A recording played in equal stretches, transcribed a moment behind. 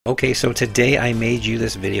Okay, so today I made you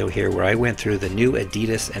this video here where I went through the new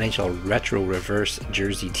Adidas NHL Retro Reverse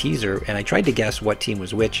jersey teaser and I tried to guess what team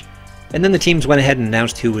was which, and then the teams went ahead and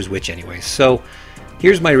announced who was which anyway. So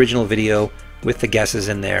here's my original video with the guesses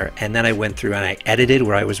in there, and then I went through and I edited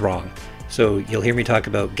where I was wrong. So you'll hear me talk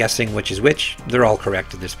about guessing which is which. They're all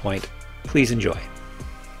correct at this point. Please enjoy.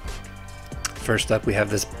 First up, we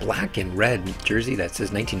have this black and red jersey that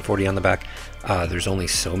says 1940 on the back. There's only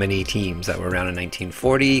so many teams that were around in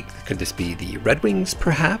 1940. Could this be the Red Wings,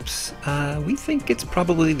 perhaps? We think it's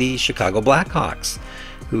probably the Chicago Blackhawks,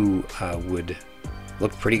 who would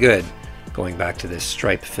look pretty good going back to this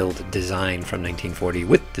stripe-filled design from 1940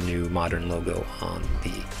 with the new modern logo on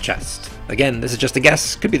the chest. Again, this is just a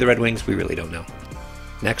guess. Could be the Red Wings. We really don't know.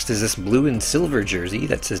 Next is this blue and silver jersey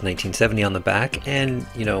that says 1970 on the back, and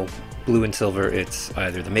you know, blue and silver, it's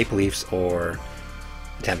either the Maple Leafs or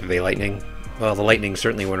the Tampa Bay Lightning. Well, the Lightning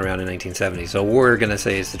certainly weren't around in 1970, so we're going to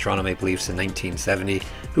say it's the Toronto Maple Leafs in 1970,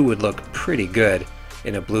 who would look pretty good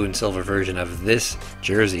in a blue and silver version of this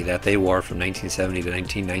jersey that they wore from 1970 to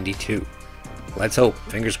 1992. Let's hope,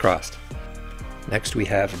 fingers crossed. Next we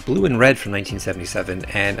have blue and red from 1977,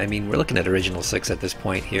 and I mean, we're looking at original six at this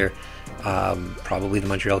point here. Probably the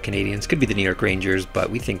Montreal Canadiens, could be the New York Rangers, but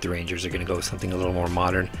we think the Rangers are going to go with something a little more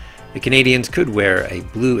modern. The Canadiens could wear a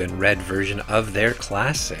blue and red version of their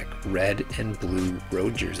classic red and blue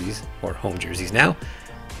road jerseys, or home jerseys now.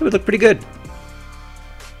 It would look pretty good.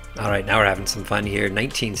 Alright, now we're having some fun here.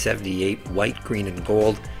 1978 white, green, and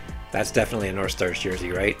gold. That's definitely a North Stars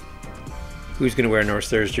jersey, right? Who's going to wear a North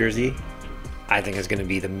Stars jersey? I think it's going to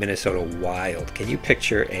be the Minnesota Wild. Can you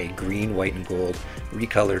picture a green, white, and gold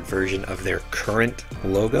recolored version of their current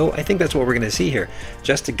logo? I think that's what we're going to see here.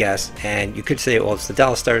 Just a guess, and you could say, well, it's the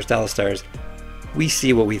Dallas Stars, Dallas Stars. We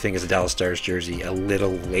see what we think is a Dallas Stars jersey a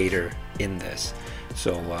little later in this.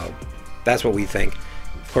 So that's what we think.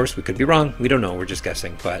 Of course, we could be wrong. We don't know. We're just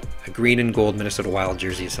guessing. But a green and gold Minnesota Wild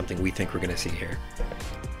jersey is something we think we're going to see here.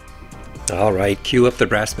 All right, cue up the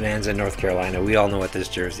brass bonanza in North Carolina. We all know what this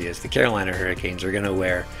jersey is. The Carolina Hurricanes are going to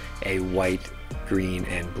wear a white, green,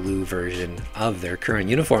 and blue version of their current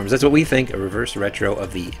uniforms. That's what we think, a reverse retro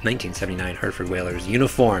of the 1979 Hartford Whalers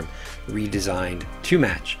uniform, redesigned to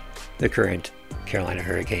match the current Carolina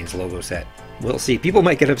Hurricanes logo set. We'll see. People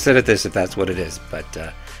might get upset at this if that's what it is,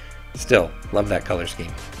 but still, love that color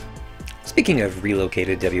scheme. Speaking of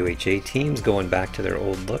relocated WHA teams going back to their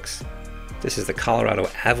old looks, this is the Colorado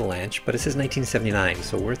Avalanche, but it says 1979,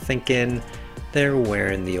 so we're thinking they're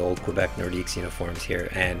wearing the old Quebec Nordiques uniforms here,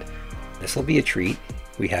 and this will be a treat.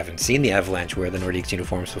 We haven't seen the Avalanche wear the Nordiques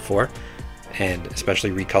uniforms before, and especially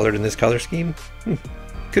recolored in this color scheme.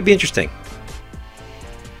 Could be interesting.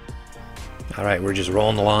 Alright, we're just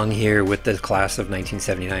rolling along here with the class of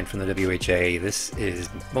 1979 from the WHA. This is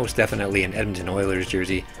most definitely an Edmonton Oilers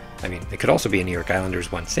jersey. I mean, it could also be a New York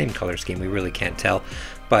Islanders one, same color scheme, we really can't tell.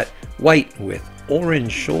 But white with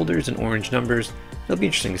orange shoulders and orange numbers. It'll be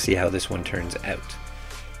interesting to see how this one turns out.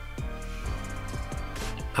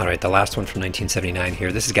 Alright, the last one from 1979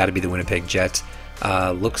 here. This has got to be the Winnipeg Jets.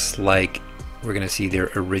 Looks like we're going to see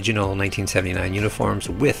their original 1979 uniforms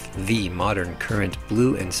with the modern current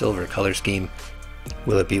blue and silver color scheme.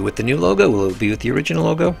 Will it be with the new logo? Will it be with the original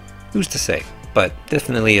logo? Who's to say? But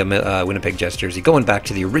definitely a Winnipeg Jets jersey going back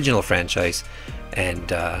to the original franchise,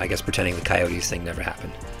 and I guess pretending the Coyotes thing never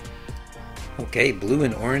happened. Okay, blue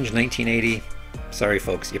and orange 1980. Sorry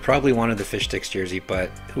folks, you probably wanted the Fish Sticks jersey, but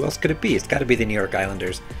who else could it be? It's got to be the New York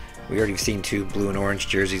Islanders. We already seen two blue and orange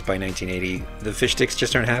jerseys by 1980. The Fish Sticks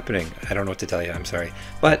just aren't happening. I don't know what to tell you, I'm sorry.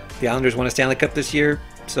 But the Islanders won a Stanley Cup this year,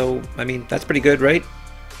 so I mean, that's pretty good, right?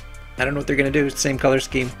 I don't know what they're going to do. It's the same color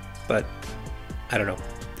scheme, but I don't know.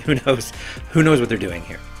 Who knows? Who knows what they're doing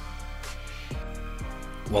here?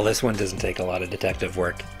 Well, this one doesn't take a lot of detective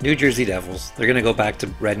work. New Jersey Devils. They're going to go back to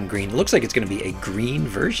red and green. It looks like it's going to be a green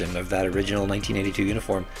version of that original 1982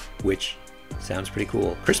 uniform, which sounds pretty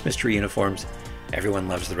cool. Christmas tree uniforms. Everyone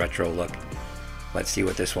loves the retro look. Let's see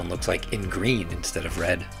what this one looks like in green instead of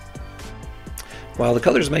red. While the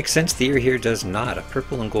colors make sense, the year here does not. A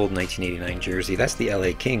purple and gold 1989 jersey. That's the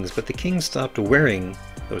LA Kings, but the Kings stopped wearing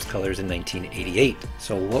those colors in 1988.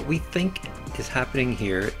 So what we think is happening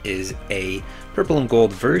here is a purple and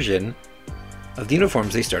gold version of the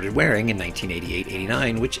uniforms they started wearing in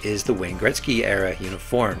 1988-89, which is the Wayne Gretzky era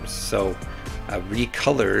uniforms. So a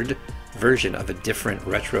recolored version of a different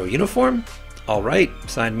retro uniform. All right,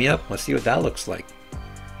 sign me up. Let's see what that looks like.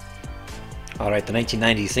 All right, the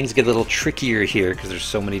 1990s, things get a little trickier here because there's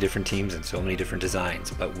so many different teams and so many different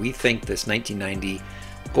designs, but we think this 1990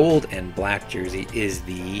 gold and black jersey is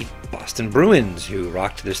the Boston Bruins, who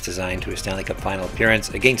rocked this design to a Stanley Cup final appearance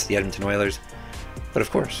against the Edmonton Oilers. But of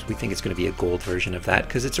course, we think it's going to be a gold version of that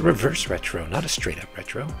because it's a reverse retro, not a straight up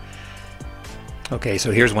retro. Okay,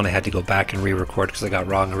 so here's one I had to go back and re-record because I got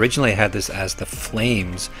wrong. Originally I had this as the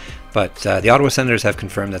Flames, but the Ottawa Senators have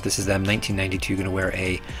confirmed that this is them, 1992, going to wear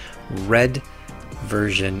a red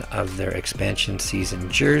version of their expansion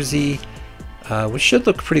season jersey, which should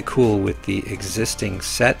look pretty cool with the existing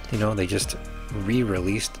set. You know, they just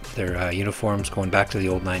re-released their uniforms going back to the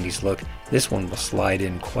old 90s look. This one will slide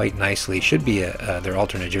in quite nicely. Should be their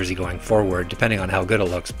alternate jersey going forward, depending on how good it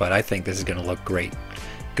looks, but I think this is going to look great.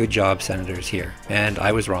 Good job, Senators, here. And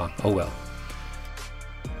I was wrong. Oh well.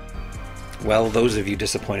 Well, those of you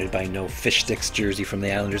disappointed by no fish sticks jersey from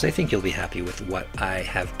the Islanders, I think you'll be happy with what I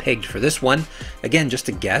have pegged for this one. Again, just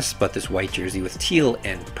a guess, but this white jersey with teal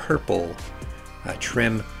and purple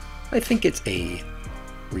trim, I think it's a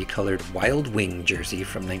recolored Wild Wing jersey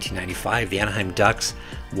from 1995. The Anaheim Ducks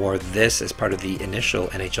wore this as part of the initial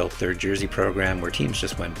NHL third jersey program where teams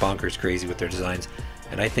just went bonkers crazy with their designs.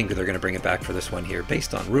 And I think they're going to bring it back for this one here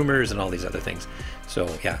based on rumors and all these other things.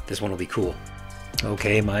 So yeah, this one will be cool.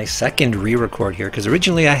 Okay, my second re-record here, because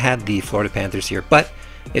originally I had the Florida Panthers here, but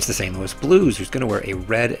it's the St. Louis Blues who's going to wear a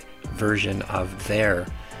red version of their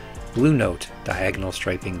Blue Note diagonal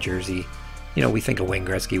striping jersey. You know, we think of Wayne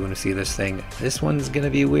Gretzky when we see this thing. This one's going to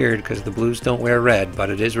be weird because the Blues don't wear red, but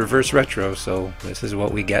it is reverse retro, so this is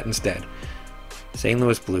what we get instead. St.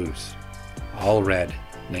 Louis Blues, all red,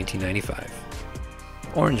 1995.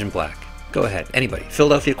 Orange and black. Go ahead. Anybody?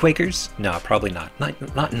 Philadelphia Quakers? No, probably not. Not in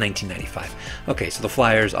 1995. Okay, so the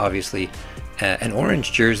Flyers, obviously, an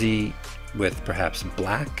orange jersey with perhaps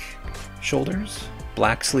black shoulders,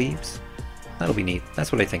 black sleeves. That'll be neat.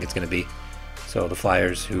 That's what I think it's going to be. So the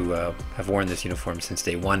Flyers, who have worn this uniform since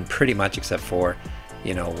day one, pretty much, except for,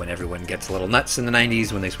 you know, when everyone gets a little nuts in the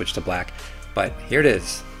 90s when they switch to black. But here it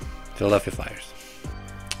is. Philadelphia Flyers.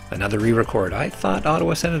 Another re-record. I thought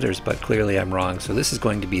Ottawa Senators, but clearly I'm wrong. So this is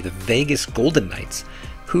going to be the Vegas Golden Knights,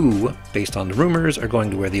 who, based on the rumors, are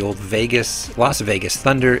going to wear the old Las Vegas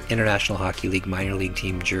Thunder International Hockey League minor league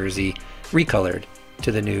team jersey, recolored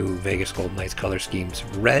to the new Vegas Golden Knights color schemes,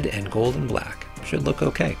 red and gold and black. Should look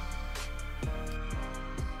okay.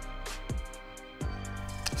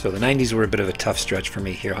 So the 90s were a bit of a tough stretch for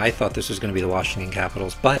me here. I thought this was going to be the Washington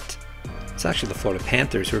Capitals, but it's actually the Florida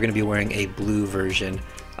Panthers who are going to be wearing a blue version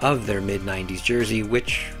of their mid-90s jersey,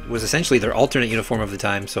 which was essentially their alternate uniform of the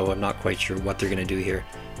time, so I'm not quite sure what they're going to do here,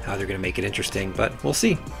 how they're going to make it interesting, but we'll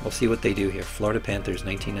see. We'll see what they do here. Florida Panthers,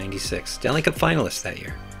 1996. Stanley Cup finalists that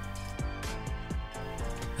year.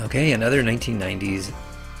 Okay, another 1990s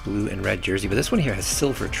blue and red jersey, but this one here has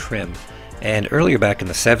silver trim. And earlier back in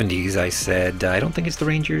the 70s, I said, I don't think it's the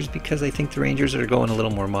Rangers because I think the Rangers are going a little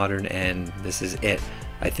more modern, and this is it.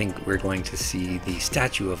 I think we're going to see the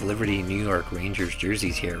Statue of Liberty New York Rangers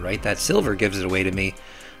jerseys here, right? That silver gives it away to me.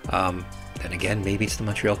 Then again, maybe it's the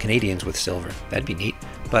Montreal Canadiens with silver. That'd be neat.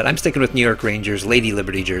 But I'm sticking with New York Rangers Lady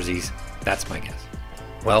Liberty jerseys. That's my guess.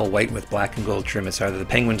 Well, white with black and gold trim, it's either the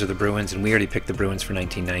Penguins or the Bruins, and we already picked the Bruins for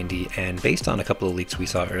 1990, and based on a couple of leaks we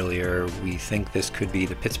saw earlier, we think this could be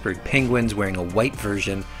the Pittsburgh Penguins wearing a white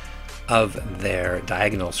version of their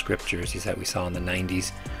diagonal script jerseys that we saw in the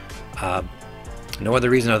 90s. No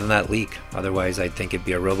other reason other than that leak. Otherwise, I'd think it'd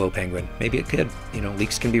be a Robo Penguin. Maybe it could. You know,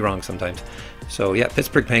 leaks can be wrong sometimes. So yeah,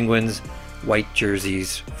 Pittsburgh Penguins, white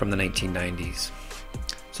jerseys from the 1990s.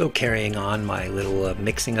 So carrying on my little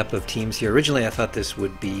mixing up of teams here. Originally, I thought this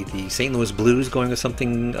would be the St. Louis Blues going with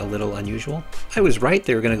something a little unusual. I was right.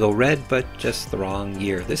 They were going to go red, but just the wrong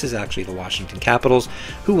year. This is actually the Washington Capitals,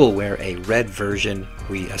 who will wear a red version,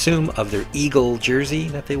 we assume, of their Eagle jersey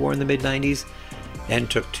that they wore in the mid-90s. And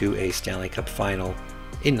took to a Stanley Cup final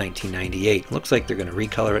in 1998. Looks like they're going to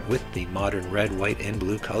recolor it with the modern red, white, and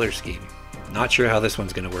blue color scheme. Not sure how this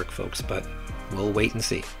one's going to work, folks, but we'll wait and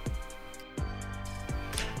see.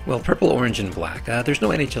 Well, purple, orange, and black. There's no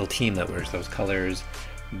NHL team that wears those colors,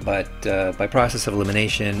 but by process of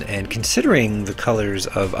elimination and considering the colors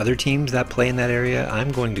of other teams that play in that area,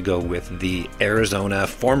 I'm going to go with the Arizona,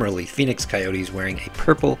 formerly Phoenix Coyotes, wearing a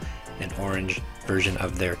purple and orange version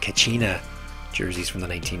of their Kachina jerseys from the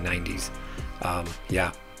 1990s.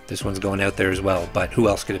 Yeah, this one's going out there as well, but who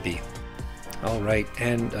else could it be? All right,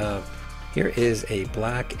 and here is a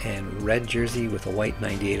black and red jersey with a white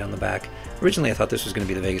 98 on the back. Originally I thought this was going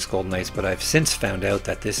to be the Vegas Golden Knights, but I've since found out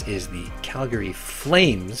that this is the Calgary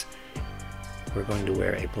Flames. We're going to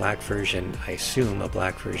wear a black version, I assume a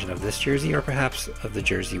black version of this jersey, or perhaps of the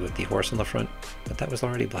jersey with the horse on the front, but that was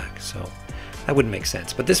already black, so that wouldn't make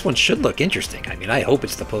sense. But this one should look interesting. I mean, I hope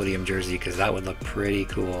it's the podium jersey because that would look pretty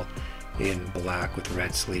cool in black with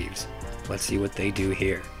red sleeves. Let's see what they do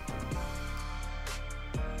here.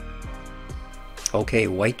 Okay,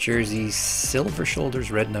 white jersey, silver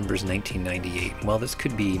shoulders, red numbers, 1998. Well, this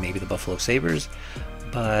could be maybe the Buffalo Sabres,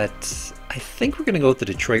 but I think we're going to go with the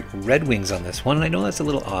Detroit Red Wings on this one. And I know that's a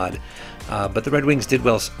little odd, but the Red Wings did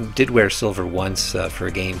wear silver once for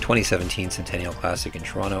a game, 2017 Centennial Classic in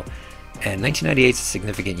Toronto. And 1998 is a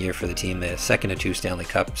significant year for the team, the second of 2 Stanley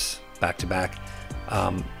Cups back-to-back.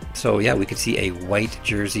 So yeah, we could see a white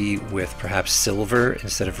jersey with perhaps silver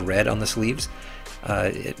instead of red on the sleeves.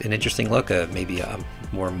 An interesting look, maybe a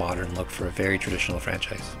more modern look for a very traditional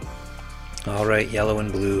franchise. All right, yellow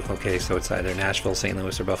and blue. Okay, so it's either Nashville, St.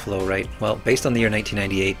 Louis, or Buffalo, right? Well, based on the year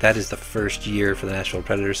 1998, that is the first year for the Nashville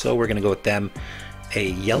Predators, so we're going to go with them. A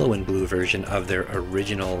yellow and blue version of their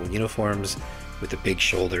original uniforms with the big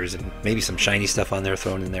shoulders and maybe some shiny stuff on there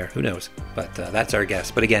thrown in there. Who knows? But that's our guess.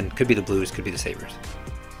 But again, could be the Blues, could be the Sabres.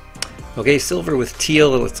 Okay, silver with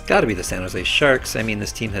teal, it's got to be the San Jose Sharks. I mean,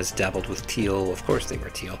 this team has dabbled with teal. Of course they wear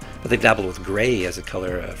teal, but they've dabbled with gray as a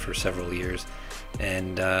color for several years.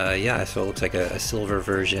 And yeah, so it looks like a silver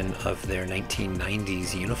version of their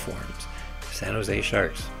 1990s uniforms. San Jose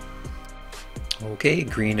Sharks. Okay,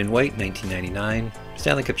 green and white, 1999.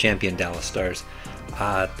 Stanley Cup champion Dallas Stars.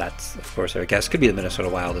 That's, of course, our guess. Could be the Minnesota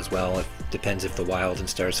Wild as well. It depends if the Wild and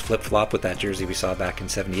Stars flip-flop with that jersey we saw back in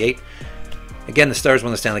 '78. Again, the Stars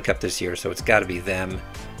won the Stanley Cup this year, so it's got to be them.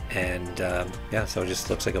 And yeah, so it just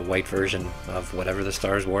looks like a white version of whatever the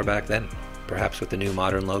Stars wore back then, perhaps with the new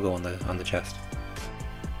modern logo on the chest.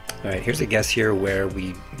 All right, here's a guess here where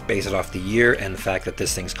we base it off the year and the fact that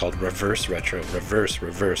this thing's called Reverse Retro.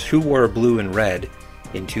 Reverse. Who wore blue and red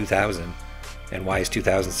in 2000? And why is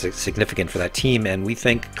 2000 significant for that team? And we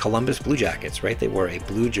think Columbus Blue Jackets, right? They wore a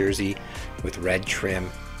blue jersey with red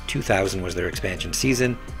trim. 2000 was their expansion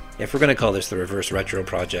season. If we're going to call this the Reverse Retro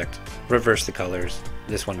project, reverse the colors,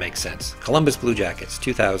 this one makes sense. Columbus Blue Jackets,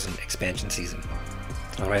 2000 expansion season.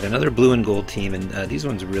 All right, another blue and gold team, and these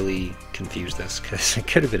ones really confused us because it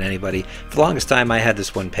could have been anybody. For the longest time, I had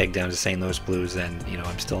this one pegged down to St. Louis Blues, and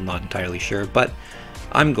I'm still not entirely sure, but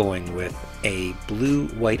I'm going with a blue,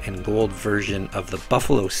 white, and gold version of the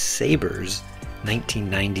Buffalo Sabres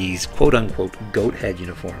 1990s quote-unquote goat head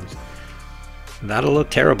uniforms. That'll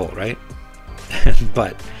look terrible, right?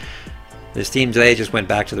 But this team today just went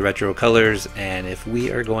back to the retro colors, and if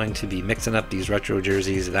we are going to be mixing up these retro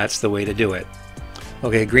jerseys, that's the way to do it.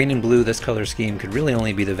 Okay, green and blue, this color scheme could really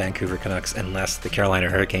only be the Vancouver Canucks unless the Carolina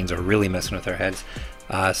Hurricanes are really messing with our heads.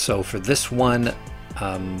 So for this one,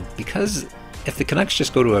 because if the Canucks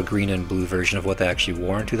just go to a green and blue version of what they actually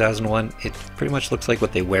wore in 2001, it pretty much looks like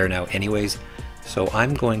what they wear now anyways. So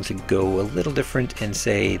I'm going to go a little different and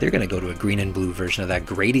say they're going to go to a green and blue version of that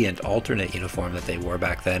gradient alternate uniform that they wore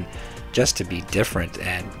back then, just to be different.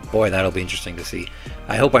 And boy, that'll be interesting to see.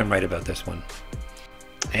 I hope I'm right about this one.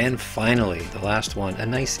 And finally, the last one, a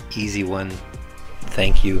nice easy one.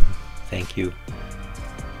 Thank you.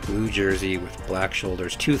 Blue jersey with black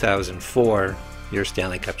shoulders, 2004. Your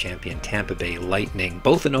Stanley Cup champion, Tampa Bay Lightning,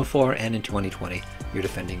 both in 04 and in 2020, your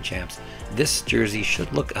defending champs. This jersey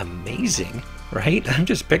should look amazing, right? I'm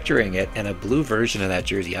just picturing it, and a blue version of that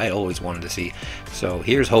jersey I always wanted to see. So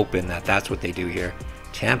here's hoping that that's what they do here.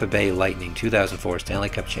 Tampa Bay Lightning, 2004 Stanley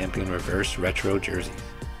Cup champion reverse retro jerseys.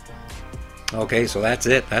 Okay, so that's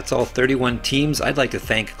it. That's all 31 teams. I'd like to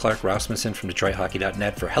thank Clark Rasmussen from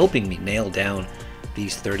DetroitHockey.net for helping me nail down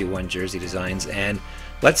these 31 jersey designs, and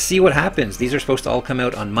let's see what happens. These are supposed to all come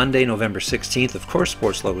out on Monday, November 16th. Of course,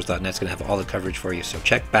 SportsLogos.Net is going to have all the coverage for you, so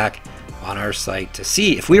check back on our site to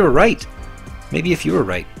see if we were right. Maybe if you were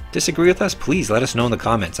right. Disagree with us? Please let us know in the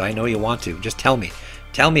comments. I know you want to. Just tell me.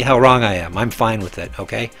 Tell me how wrong I am. I'm fine with it,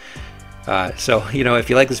 okay? So, if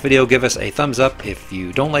you like this video, give us a thumbs up. If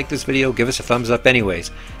you don't like this video, give us a thumbs up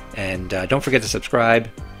anyways. And don't forget to subscribe.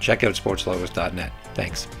 Check out SportsLogos.Net.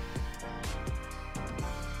 Thanks.